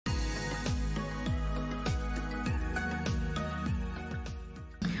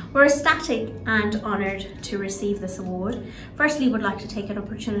We're ecstatic and honoured to receive this award. Firstly, we'd like to take an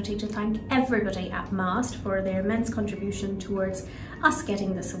opportunity to thank everybody at Mastt for their immense contribution towards us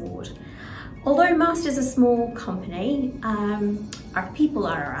getting this award. Although Mastt is a small company, our people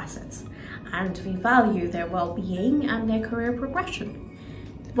are our assets, and we value their well-being and their career progression.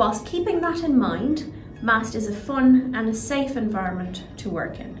 Whilst keeping that in mind, Mastt is a fun and a safe environment to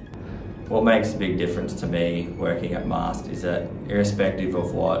work in. What makes a big difference to me working at Mastt is that irrespective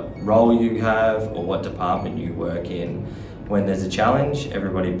of what role you have or what department you work in, when there's a challenge,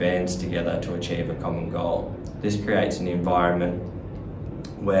 everybody bands together to achieve a common goal. This creates an environment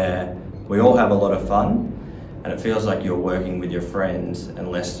where we all have a lot of fun, and it feels like you're working with your friends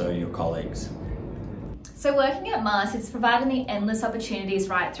and less so your colleagues. So working at Mastt has provided me endless opportunities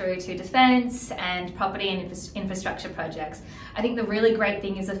right through to defence and property and infrastructure projects. I think the really great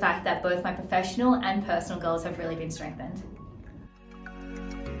thing is the fact that both my professional and personal goals have really been strengthened.